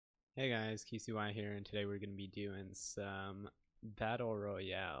Hey guys, QCY here, and today we're going to be doing some Battle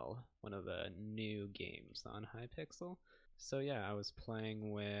Royale, one of the new games on Hypixel. So yeah, I was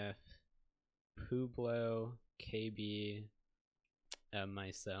playing with Pooblo, KB,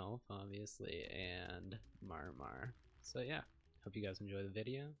 myself, obviously, and Marmar. So yeah, hope you guys enjoy the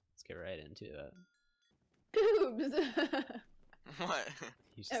video. Let's get right into it. Boobs! What?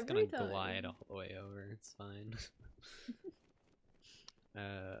 He's just gonna glide all the way over, it's fine.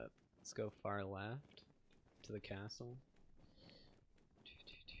 Let's go far left to the castle.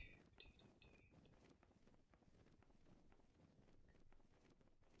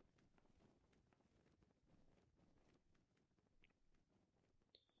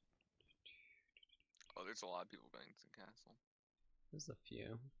 Oh, there's a lot of people going to the castle. There's a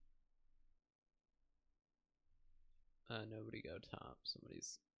few. Nobody go top.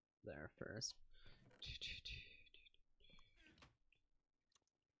 Somebody's there first.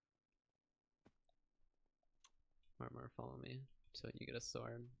 Marmar, follow me until you get a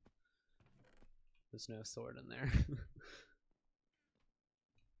sword. There's no sword in there.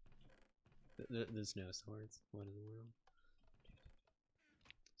 There's no swords. What in the world?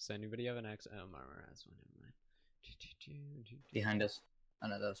 So anybody have an X? Oh, Marmar has one. Never mind. Behind us. Oh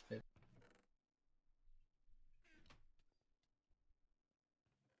no, that was big.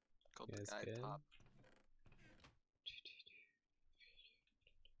 Go the guy good? top.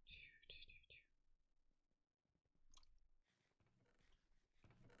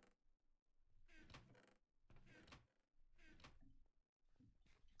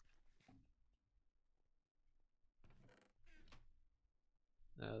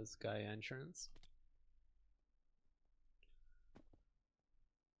 This guy entrance.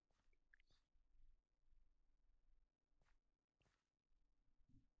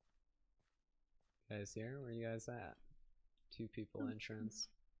 Guys here? Where you guys at? Two people entrance.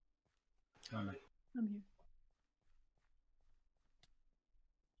 Come on. I'm here.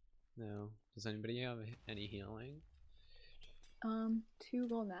 No. Does anybody have any healing? 2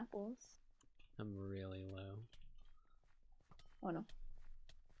 golden apples. I'm really low. Oh no.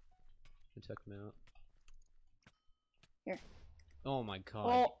 I took him out. Here. Oh my god.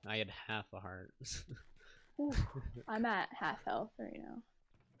 Oh. I had half a heart. Ooh, I'm at half health right now.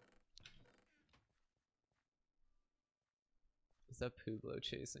 Is that Pooblo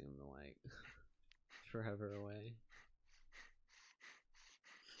chasing him like forever away?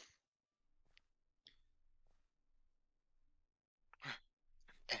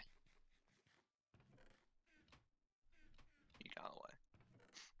 He got away.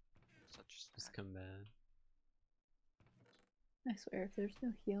 Such a Just snack. come back. I swear, if there's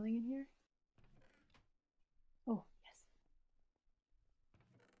no healing in here. Oh, yes.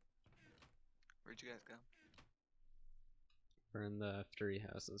 Where'd you guys go? We're in the 3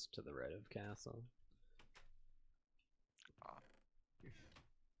 houses to the right of castle.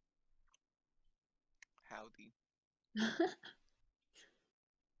 Howdy.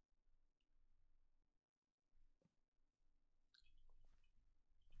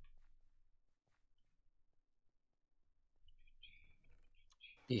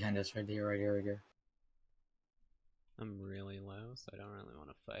 Behind us, right here, right here, right here. I'm really low, so I don't really want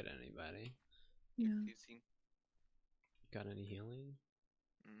to fight anybody. Yeah. Confusing. Got any healing?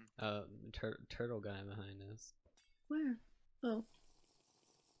 Mm. Turtle guy behind us. Where? Oh.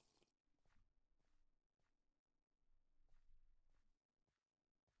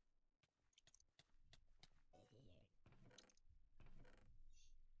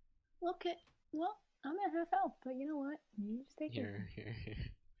 Okay. Well, I'm at half health, but you know what? You just take it. Here.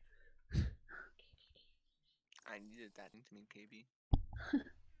 I needed that into me, KB.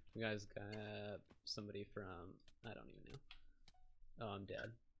 You guys got somebody from... I don't even know. Oh, I'm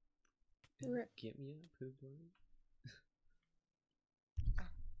dead. Rip. Get me up, Pooblo.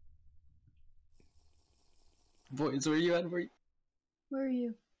 Boys, where are you at? Where Where are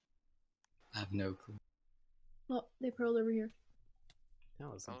you? I have no clue. Oh, they pearled over here.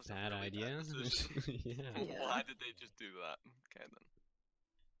 That was That a was a bad really idea. bad decision. Yeah. Yeah. Why did they just do that? Okay then.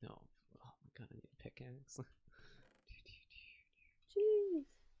 No. Oh my god, I need a pickaxe. Jeez.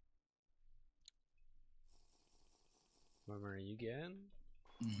 Marmar, are you good?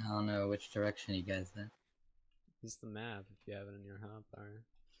 I don't know which direction you guys at. Use the map if you have it in your hotbar.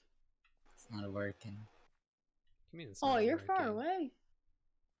 It's not working. Give me this. Oh, you're far away.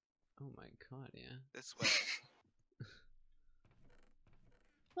 Oh my god, yeah. This way.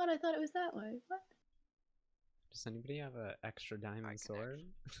 What? I thought it was that way. What? Does anybody have an extra diamond sword?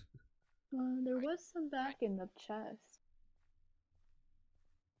 There was some back in the chest.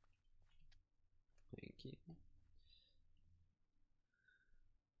 Thank you.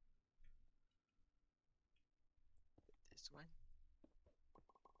 way. Hold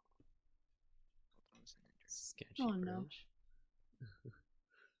on, Sketchy Oh, no. bridge.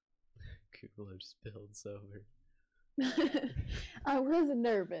 Pooblo just builds over. I was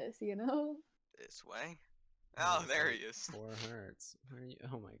nervous, you know? this way. Oh, there he is. 4 hearts. Where are you?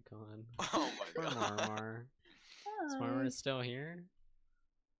 Oh my god. Oh my Poor god. Marmar. Is Marmar still here?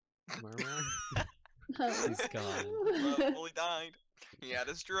 Marmar? Hi. He's gone. Fully died. He had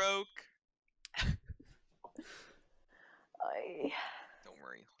a stroke. I... Don't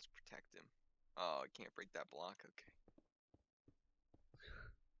worry, let's protect him. Oh, I can't break that block. Okay.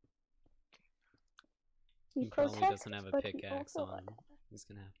 He probably protects, doesn't have a but he pickaxe also- on him. He's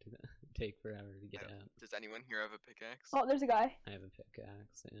gonna have to take forever to get out. Does anyone here have a pickaxe? Oh, there's a guy. I have a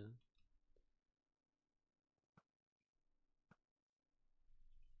pickaxe, yeah.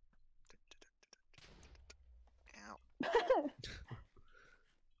 Ow.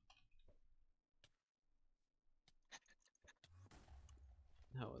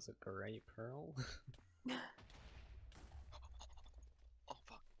 That was a great pearl. Oh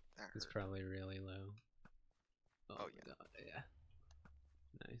fuck. That He's hurt. probably really low. Oh, my yeah. god, yeah.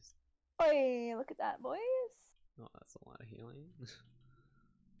 Nice. Oi, look at that, boys. Oh, that's a lot of healing.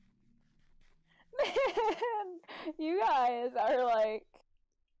 Man, you guys are like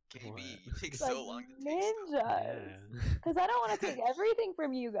KB, What? you take like so long to take stuff. ninjas. Yeah. Because I don't want to take everything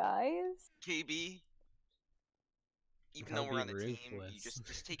from you guys. KB, even That though would we're on be the team, you ruthless.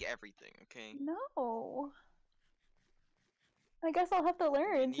 just take everything, okay? No. I guess I'll have to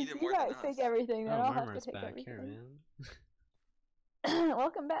learn need since it you more than guys take us. everything. Then Oh, I'll have to Marmar's take back everything. here, man.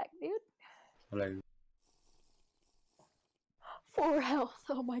 Welcome back, dude. Hello. 4 health.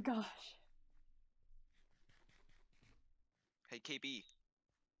 Oh my gosh. Hey KB,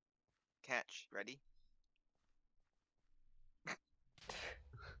 catch, ready?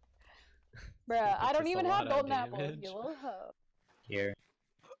 Bruh, I don't Just a even lot have of golden apples, damage. you little hoe. Here.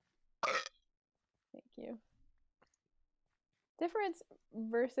 Thank you. Difference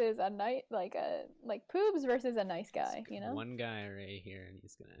versus a night like Poobs versus a nice guy, you know? One guy right here, and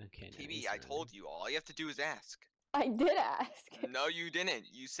he's gonna. Okay, now KB, he's I running. told you, all you have to do is ask. I did ask. No, you didn't.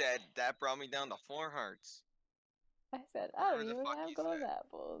 You said that brought me down to 4 hearts. I said, I don't Whatever the even fuck have you golden said.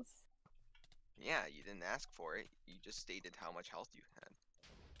 apples. Yeah, you didn't ask for it. You just stated how much health you had.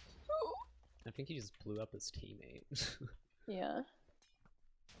 I think he just blew up his teammate. Yeah.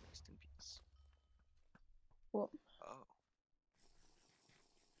 Rest in peace. Well, Oh.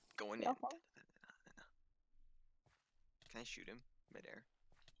 Going in. yeah. Can I shoot him midair?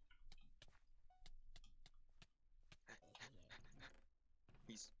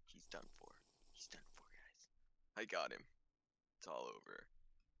 He's done for. He's done for, guys. I got him. It's all over.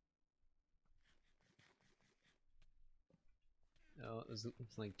 Oh, there's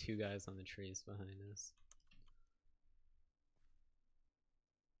like 2 guys on the trees behind us.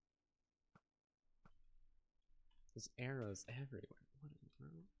 There's arrows everywhere. What in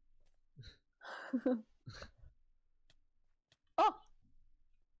the world? Oh!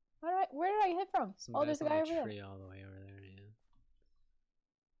 Where did I hit from? Some Oh, guys there's a on guy the over there. tree all the way over there, yeah.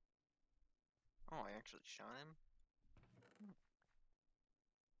 Oh, I actually shot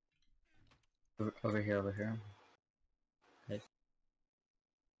him. Over here, over here.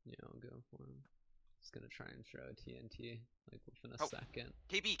 Yeah, I'll go for him. Just gonna try and throw a TNT, like within a Oh. second.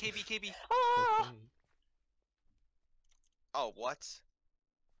 KB, KB, KB! Ah! Okay. Oh, what?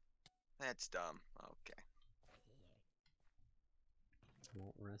 That's dumb. Okay.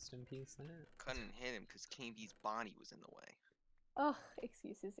 Won't rest in peace there. Couldn't hit him because KB's body was in the way. Ugh,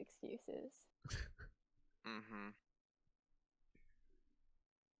 excuses, excuses. Mm-hmm.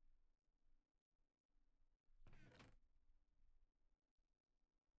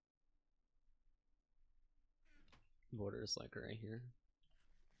 Border's like right here.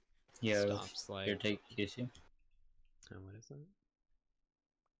 Yeah. Stops like. Here, take QC. Oh, what is that?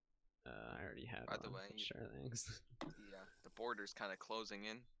 I already had By the one. way, Sure, thanks. The border's kind of closing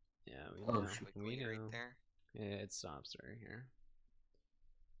in. Yeah, we Oh, know. Quickly We know. right there. Yeah, it stops right here.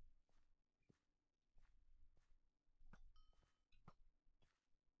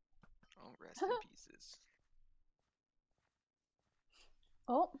 Oh, rest in pieces.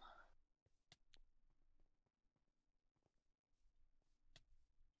 Oh.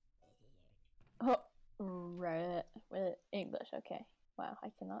 Oh, right. With English, okay. Wow, I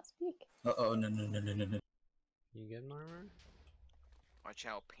cannot speak. Oh, no, no, no, no, no, no. You good, Marmar? Watch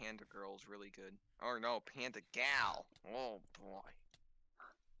out, Panda Girl's really good. Or no, Panda Gal. Oh boy.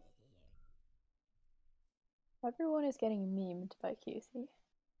 Everyone is getting memed by QC.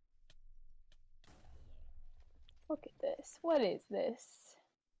 Look at this. What is this?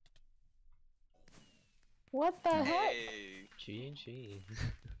 What the heck? Hey. GG.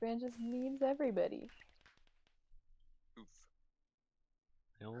 Fran just memes everybody. Oof.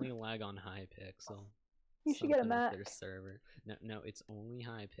 I only lag on Hypixel. You should get a Something with their Mac. server. No, it's only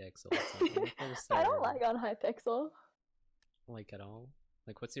Hypixel. It's something with their server. I don't lag on Hypixel. Like at all?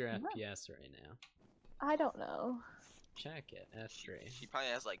 Like what's your No. FPS right now? I don't know. Check it. F3. She probably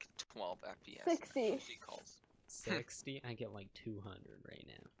has like 12 FPS. 60. She calls. 60? I get like 200 right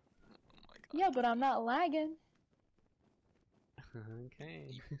now. Oh my god. Yeah, but I'm not lagging.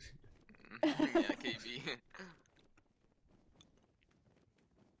 Okay. Yeah, KB.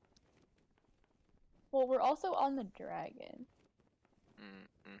 Well, we're also on the dragon,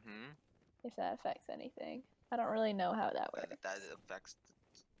 Mm-hmm. if that affects anything. I don't really know how that works. That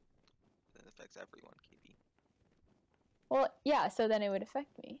affects everyone, KB. Well, yeah, so then it would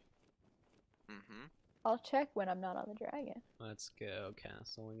affect me. Mm-hmm. I'll check when I'm not on the dragon. Let's go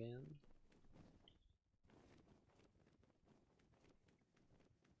castle again.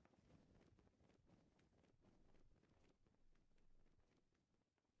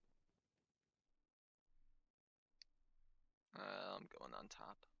 I'm going on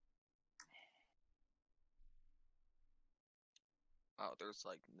top. Oh, there's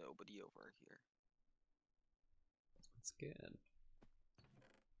like nobody over here. That's good.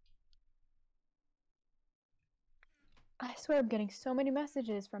 I swear I'm getting so many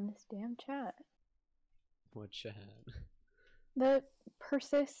messages from this damn chat. What chat? The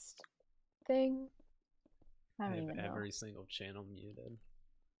persist thing. I I don't have even know. every single channel muted.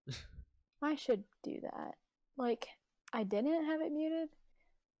 I should do that. Like, I didn't have it muted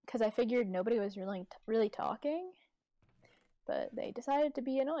because I figured nobody was really talking, but they decided to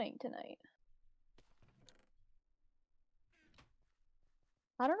be annoying tonight.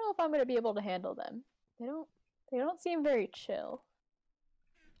 I don't know if I'm gonna be able to handle them. They don't seem very chill.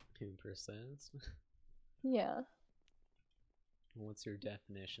 Who persists? Yeah. What's your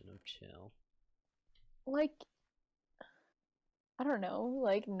definition of chill? Like, I don't know,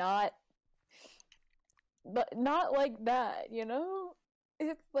 like not like that, you know?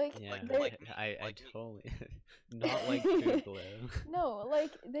 It's like Yeah, like me, I like me. totally not like Pooblo. No,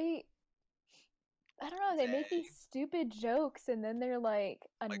 like I don't know, they make Say. these stupid jokes and then they're like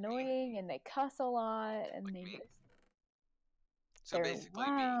me. annoying and they cuss a lot and Like they me. just So they're basically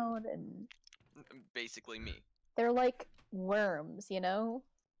loud and me. Basically me. they're like worms, you know?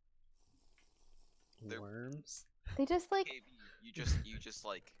 They're- Worms? They just like KB, you just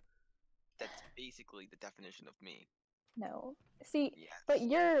like. That's basically the definition of me. no. See, Yes. but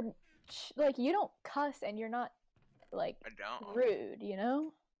you're like you don't cuss and you're not like I don't. rude, you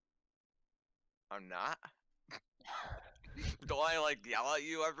know? I'm not. Do I like yell at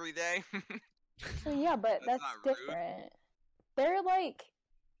you every day? So yeah, but that's not rude. different. They're like,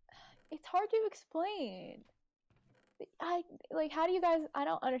 it's hard to explain. I like, how do you guys? I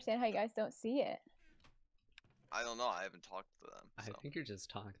don't understand how you guys don't see it. I don't know. I haven't talked to them. I So. think you're just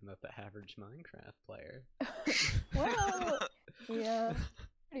talking about the average Minecraft player. Well, yeah,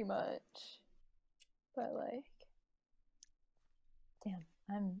 pretty much. But like, damn,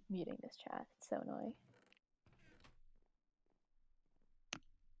 I'm muting this chat. It's so annoying.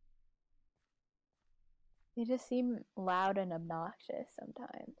 They just seem loud and obnoxious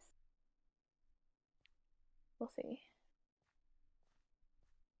sometimes. We'll see.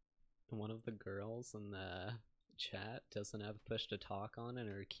 One of the girls in the chat doesn't have push to talk on, and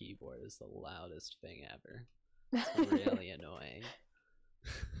her keyboard is the loudest thing ever. It's really annoying.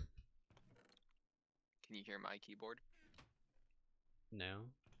 Can you hear my keyboard? No?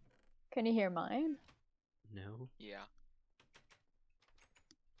 Can you hear mine? No? Yeah.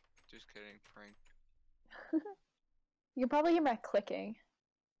 Just kidding, prank. You can probably hear my clicking.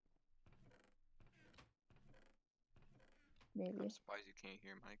 Maybe. I'm surprised you can't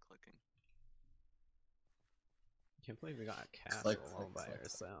hear my clicking. Can't believe we got a castle Click, all click, by click.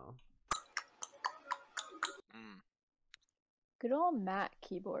 ourselves. Mm. Good old Mac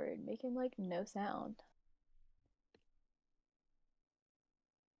keyboard, making like no sound.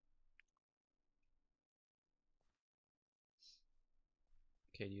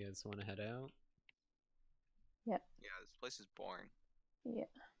 Okay, do you guys want to head out? Yeah, this place is boring. Yeah.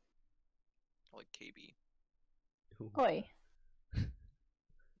 I like KB. Ooh, Oi.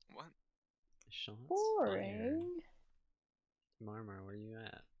 What? shots fired. Boring. Marmar, where you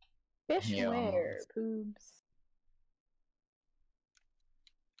at? Yeah, Fishware, poobs.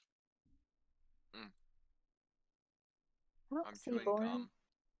 Mm. I don't I'm see chewing boring. gum.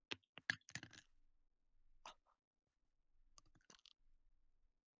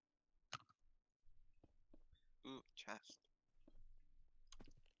 Ooh, chest.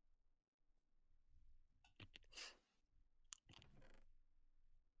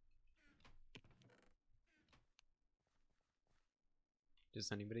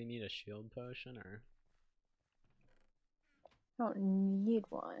 Does anybody need a shield potion or? I don't need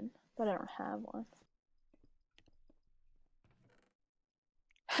one, but I don't have one.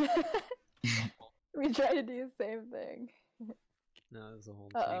 We try to do the same thing. No, there's a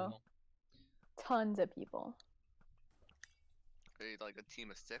whole Uh-oh. team. Tons of people. Are you like a team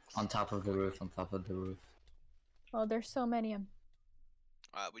of 6? On top of the roof, on top of the roof. Oh, there's so many.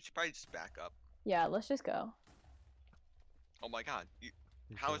 We should probably just back up. Yeah, let's just go. Oh my god.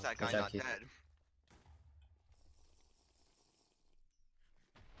 How is that guy Watch out, not Keith. dead?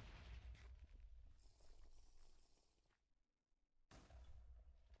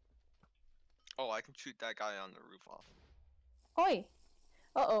 Oh, I can shoot that guy on the roof off. Oi!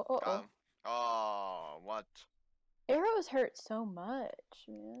 Uh-oh, uh-oh. Oh, what? Arrows hurt so much,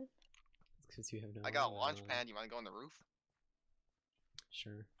 man. It's because you have no. I got a launch armor. pad. You want to go on the roof?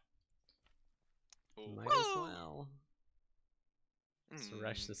 Sure. Ooh. Might as well. Let's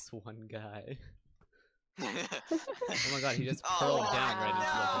rush Mm. this one guy. Oh my god, he just curled down right into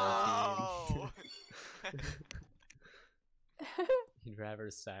the whole team. He'd rather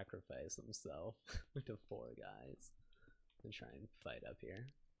sacrifice himself to 4 guys than try and fight up here.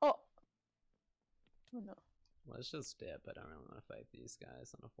 Oh! Oh no. Let's just dip. I don't really want to fight these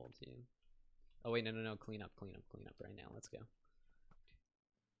guys on a full team. Oh wait, no. Clean up right now. Let's go.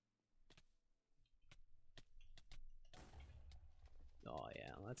 Oh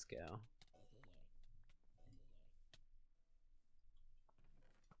yeah, let's go.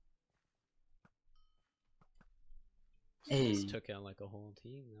 Hey, Just took out like a whole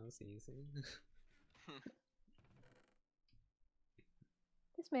team. That was easy.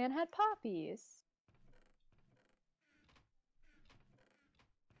 This man had poppies.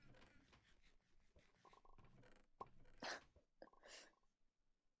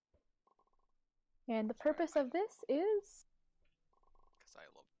 And the purpose of this is... Because I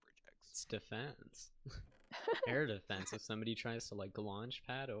love bridge eggs. It's defense. Air defense. If somebody tries to like launch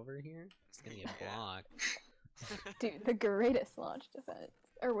pad over here, it's gonna get Yeah. blocked. Dude, the greatest launch defense.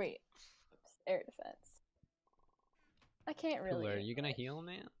 Or wait. Oops, air defense. I can't really... Pooblo, are you gonna heal,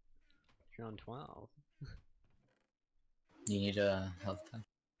 man? You're on 12. you need a health pack.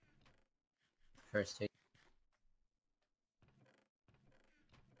 First aid.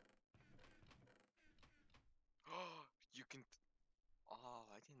 You can. Oh,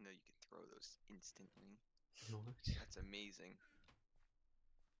 I didn't know you could throw those instantly. What? That's amazing.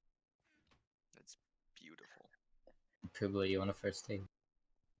 That's beautiful. Pooblo, you want a first aid?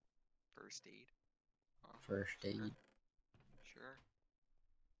 First aid. First aid. Sure.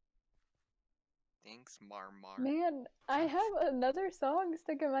 Thanks, Marmar. Man, I have another song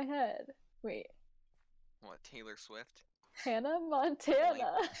stuck in my head. Wait. What, Taylor Swift? Hannah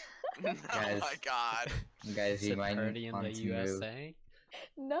Montana. Oh Guys. my god. Guys, you Is it might Party in want the to move. USA?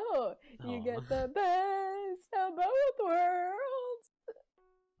 No, you Aw. get the best of both worlds.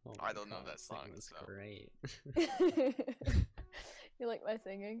 Oh I my don't know God, that this thing song, was so. great. You like my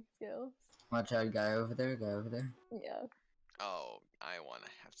singing skills? Watch out, guy over there, guy over there. Yeah. Oh, I want to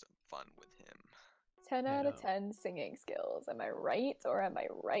have some fun with him. 10 out of Yeah. 10 singing skills. Am I right or am I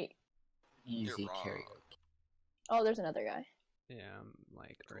right? Easy wrong. karaoke. Oh, there's another guy. Yeah, I'm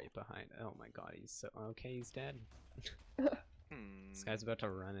like right behind. Oh my God, he's so okay. He's dead. This guy's about to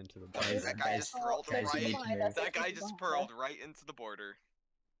run into the Guys, That border. guy just pearled guys, you right. need to move. That guy just pearled right into the border.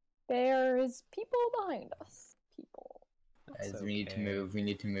 There's people behind us. People. Guys, That's we need to okay. move, we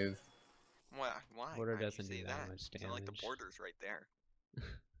need to move. Why? Border Why'd you doesn't say do that much It's not like the damage. border's right there.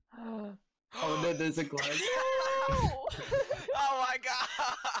 Oh no, there's a glass. Oh my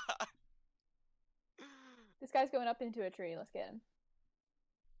god! This guy's going up into a tree. Let's get him.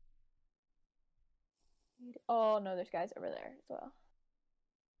 Oh no, there's guys over there as well.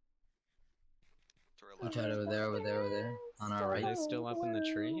 Watch out over there, over there, over there. On our Are right. they still up in the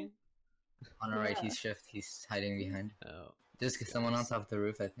tree? On our right, Yeah. he's shift, he's hiding behind. Oh, There's someone on Yes. top of the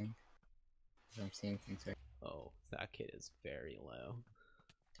roof, I think. I'm seeing things right. oh, that kid is very low.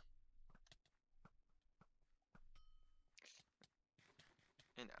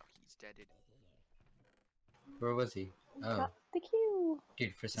 And now he's deaded. Where was he? Oh, Got the queue.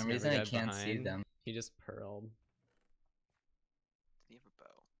 dude, for some There's reason another I guy can't see behind. them. He just pearled. Did he have a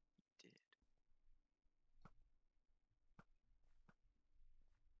bow? He did.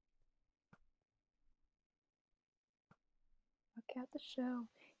 Look at the show.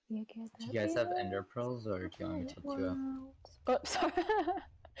 You get Do the you guys have big ender pearls, or do you want me to hit you up? Oh, sorry.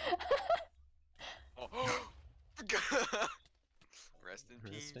 Oh. Rest in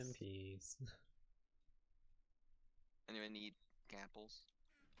peace. Rest in peace. Anyone need apples?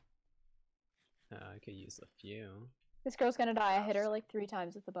 I could use a few. This girl's gonna die. I hit her like 3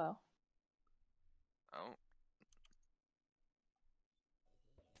 times with the bow. Oh.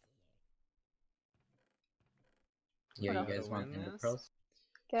 Yo, Oh, you no. guys want Win Ender this? Pearls?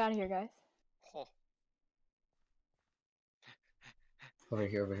 Get out of here, guys. Oh. Over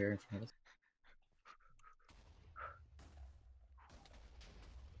here in front of us.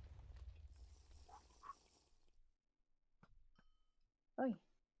 Oi.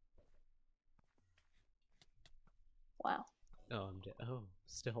 Wow. Oh, I'm dead. Oh,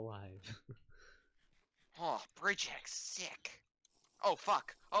 still alive. Oh, Bridgehead's sick. Oh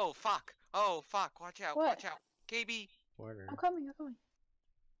fuck. Oh fuck. Oh fuck. Watch out. What? Watch out. KB. Order. I'm coming, I'm coming.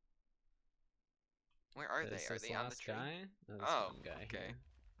 Where are Is they? Are this they on the last tree? guy? Oh, this Oh, one guy okay. here.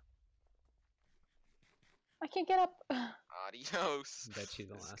 I can't get up. Adios. Bet you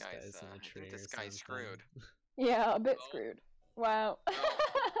the This last guy's, guy's in I the tree think this or guy's something. screwed. Yeah, a bit Oh. screwed. Wow.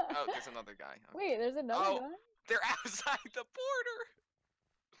 Oh, there's another guy. Okay. Wait, there's another Oh. guy? They're outside the border.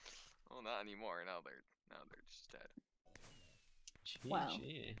 Well, not anymore. Now they're just dead. GG. Wow.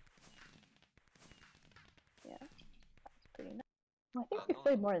 Yeah. That's pretty nice. Well, I think we've no.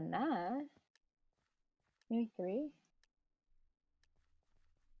 played more than that. Maybe 3?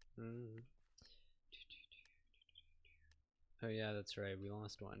 Mm. Oh yeah, that's right. We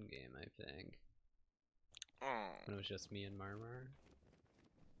lost one game, I think. Oh. When it was just me and Marmar.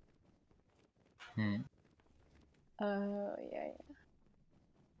 Hmm. Oh, yeah, yeah.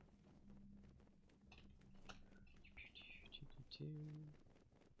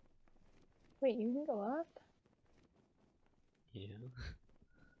 Wait, you can go up? Yeah.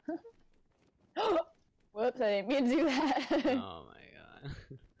 Whoops, I didn't mean to do that. Oh my god.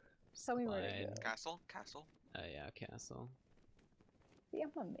 Tell me where to Slide. go. Castle. Castle. Oh yeah, castle. See,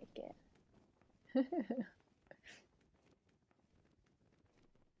 I'm gonna make it.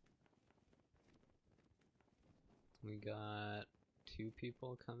 We got 2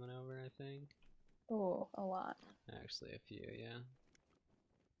 people coming over, I think. Oh, a lot. Actually, a few, yeah.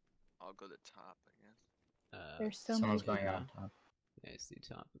 I'll go to top, I guess. There's so Someone's many going people. out on top. Yeah, I see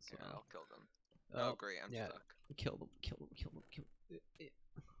top as Yeah, well. I'll kill them. Oh, great, I'm yeah. stuck. Kill them, kill them, kill them, kill them.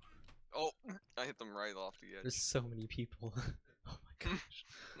 Oh, I hit them right off the There's edge. so many people. Oh my gosh.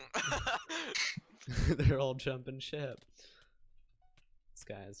 They're all jumping ship. This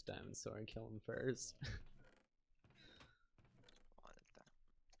guy has diamond sword, kill him first. Wanted that.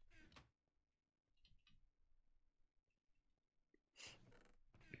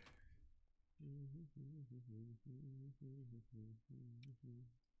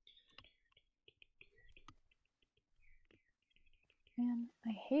 Man,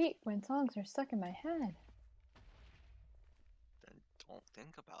 I hate when songs are stuck in my head. Then don't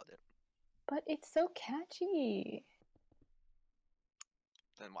think about it. But it's so catchy.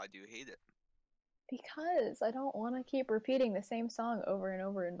 Then why do you hate it? Because I don't want to keep repeating the same song over and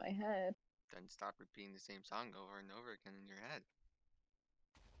over in my head. Then stop repeating the same song over and over again in your head.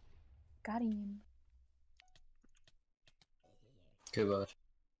 Got him. Kubo.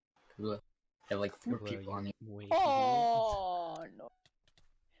 Kubo. Have like 4 Whoa, people on you. Wait. Oh, no.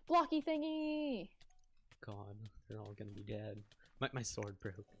 Blocky thingy! God, they're all gonna be dead. My sword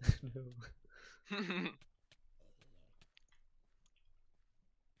broke. No.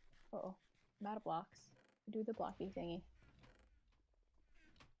 Uh-oh. I'm out of blocks. Do the blocky thingy.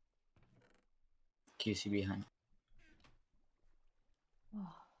 QC behind.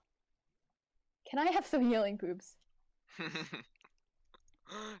 Oh. Can I have some healing poops?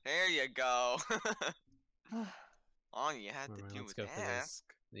 There you go. Oh, All you had to Alright, do let's was go for ask.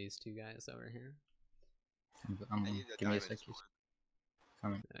 these 2 guys over here. I'm I need a give me a diamond sec. sword.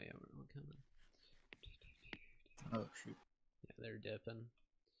 Coming. Oh yeah, we're all coming. Oh shoot. Yeah, they're dipping.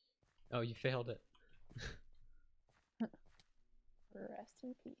 Oh, you failed it. rest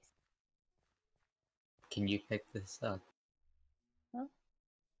in peace. Can you pick this up? Huh?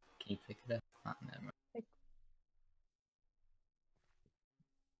 Can you pick it up? Oh, never mind.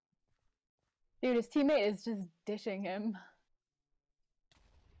 Dude, his teammate is just dishing him.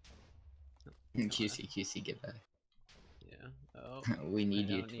 QC, get back. Yeah. Oh. We need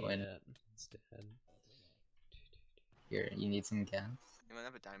I you don't to need win. it. It's dead. Here, you need some gas. Anyone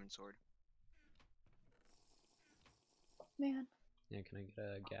have a diamond sword? Man. Yeah, can I get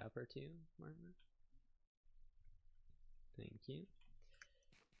a gap or 2, Martin? Thank you.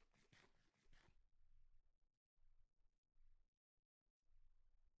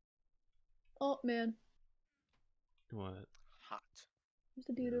 Oh, man. What? Hot. There's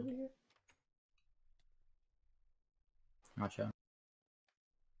a dude No. over here. Watch out.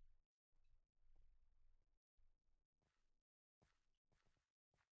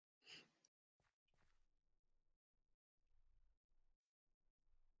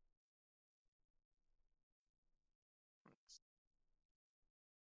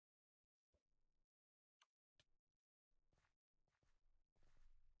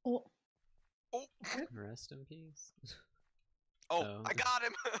 Oh, Rest in peace. oh, Oh. I got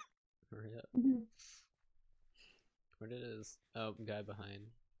him. Hurry up. Mhm. Where did his... Oh, guy behind.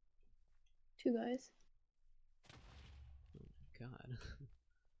 2 guys. Oh my god.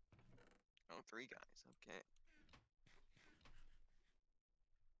 Oh, 3 guys. Okay.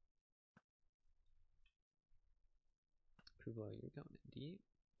 Pooblo, you're going in deep.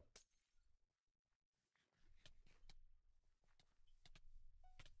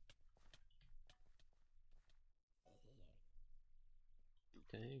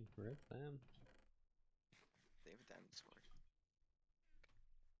 Dang, rip them. They have a diamond sword.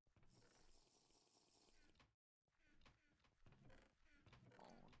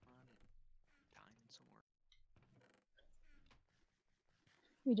 All on it. Diamond sword.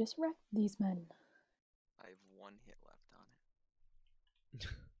 We just wrecked these men. I have 1 hit left on it.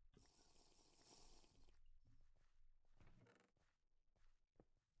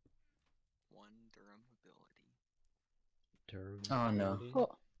 One Durham ability. Durham. Oh, no. ability? Oh.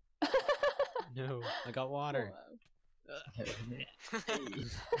 No, I got water.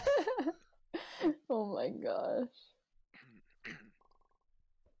 Oh my gosh.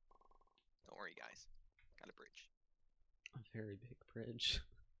 Don't worry, guys. Got a bridge. A very big bridge.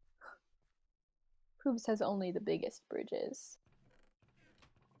 Poobs has only the biggest bridges.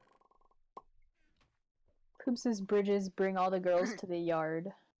 Poobs's bridges bring all the girls to the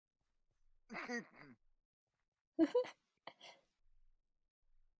yard.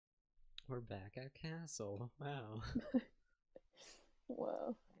 We're back at castle. Wow.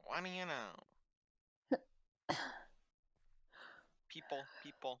 Whoa. What do you know? People.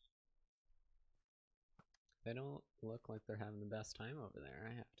 They don't look like they're having the best time over there,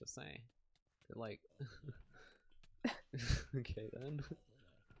 I have to say. They're like... Okay then.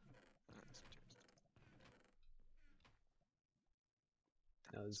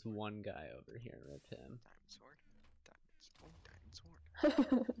 Now there's one guy over here, rip him. Diamond sword. Diamond sword.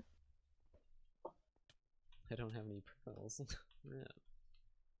 I don't have any pearls. Rip.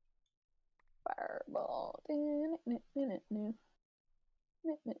 Fireball. Man.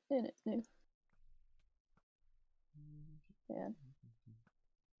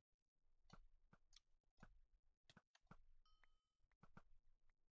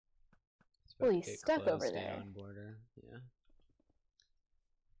 It's Well, about to he's get stuck over closed in there. on border. Yeah.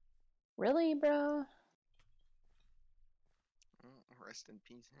 Really, bro? Rest in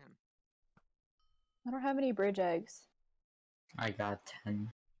peace, him. I don't have any bridge eggs. I got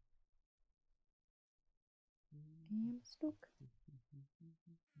 10. I'm stuck.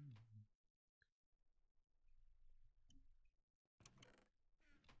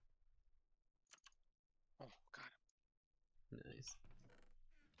 Oh, got him. Nice.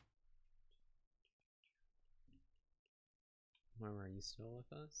 Mama, are you still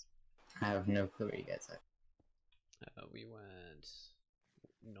with us? I have no clue where you guys are. We went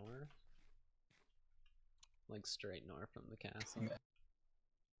north, like straight north from the castle. Okay.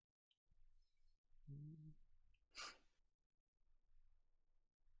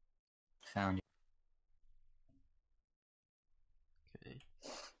 Found Okay.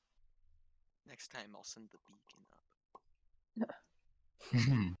 Next time I'll send the beacon up.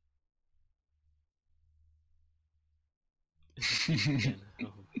 you. Again,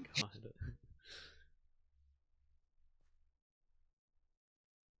 oh my god.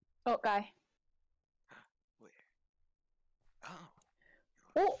 Oh, guy. Where? Oh.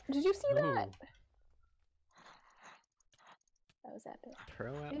 Oh, did you see that? Ooh, That was epic.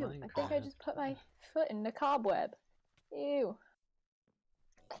 pro at Ew, I think I Minecraft. just put my foot in the cobweb. Ew.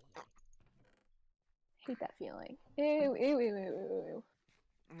 Hate that feeling. Ew, ew, ew, ew,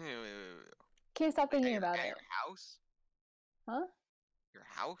 ew, ew. Can't stop thinking about At it. your house? Huh? Your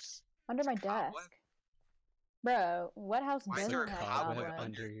house? Under It's a my cobweb? desk. Bro, what house Why is there doesn't a have cobweb cobwebs?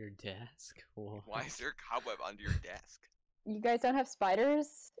 under your desk? What? Why is there a cobweb under your desk? You guys don't have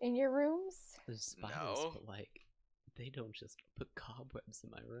spiders in your rooms? There's spiders, No. but like, they don't just put cobwebs in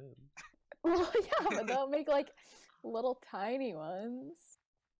my room. Well, yeah, but they'll make like little tiny ones.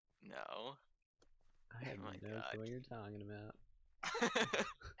 No. I have Oh my no God. clue what you're talking about.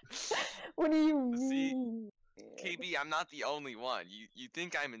 What do you See, mean? KB, I'm not the only one. You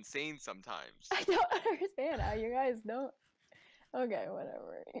think I'm insane sometimes. I don't understand how you guys don't. Okay,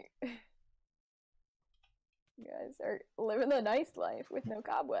 whatever. You guys are living the nice life with no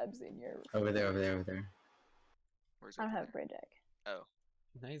cobwebs in your. Over there, over there, over there. Where's I don't over have a there? bridge egg. Oh.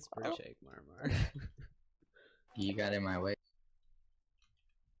 Nice Oh. bridge egg, Marmar. You got in my way.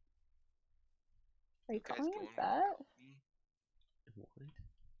 Are you guys calling going it that? without me? What?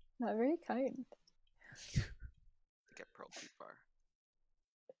 Not very kind. I think I pearled too far.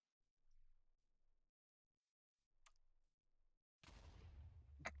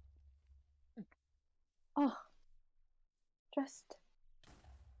 Just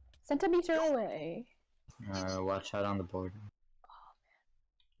centimeter away. Watch out on the border.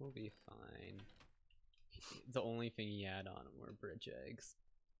 We'll be fine. The only thing he had on him were bridge eggs.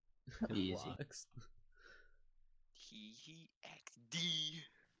 And Easy. blocks. TXD.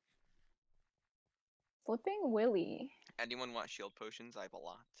 Flipping Willy. Anyone want shield potions? I have a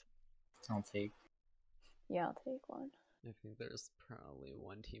lot. I'll take. Yeah, I'll take one. I think there's probably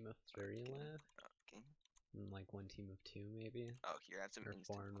one team of 3 left. Okay. And like one team of 2 maybe. Oh, here, I have some Or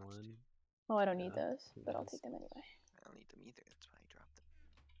instant 4 and pots, 1. too. Oh, I don't need Yeah, those, who but I'll knows? take them anyway. I don't need them either. That's why I dropped them.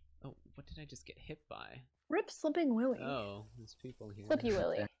 Oh, what did I just get hit by? Rip Slipping Willy. Oh, there's people here. Flippy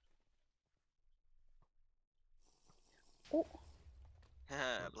Willy. Oh.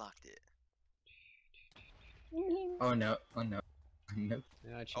 I blocked it. Oh no! Oh no! Nope.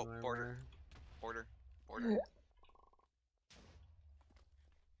 Got you, Oh, border. armor. Border.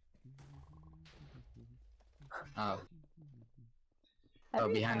 Oh.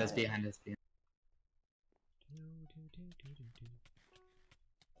 Oh, behind us! Behind us! Behind.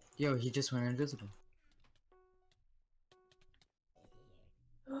 Yo, he just went invisible.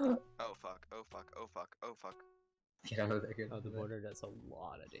 Oh fuck, oh fuck, oh fuck, oh fuck. Get out of there! Get out Oh, of the there. border does a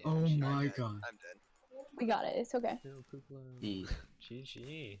lot of damage. Oh I'm my dead. god! I'm dead. We got it. It's okay. No, Pooblo. E.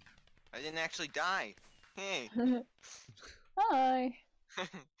 GG. I didn't actually die. Hey. Hi.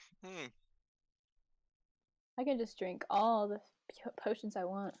 Hey. I can just drink all the potions I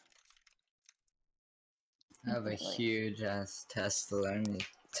want. I have a Infinitely. huge ass test to learn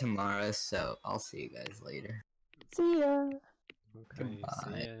tomorrow, so I'll see you guys later. See ya. Okay, Goodbye.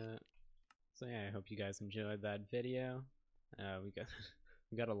 see ya. So yeah, I hope you guys enjoyed that video. We got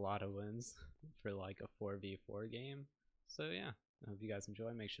we got a lot of wins for like a 4v4 game. So yeah, I hope you guys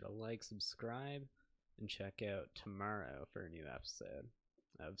enjoy. Make sure to like, subscribe, and check out tomorrow for a new episode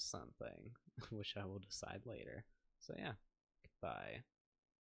of something, which I will decide later. So yeah, goodbye.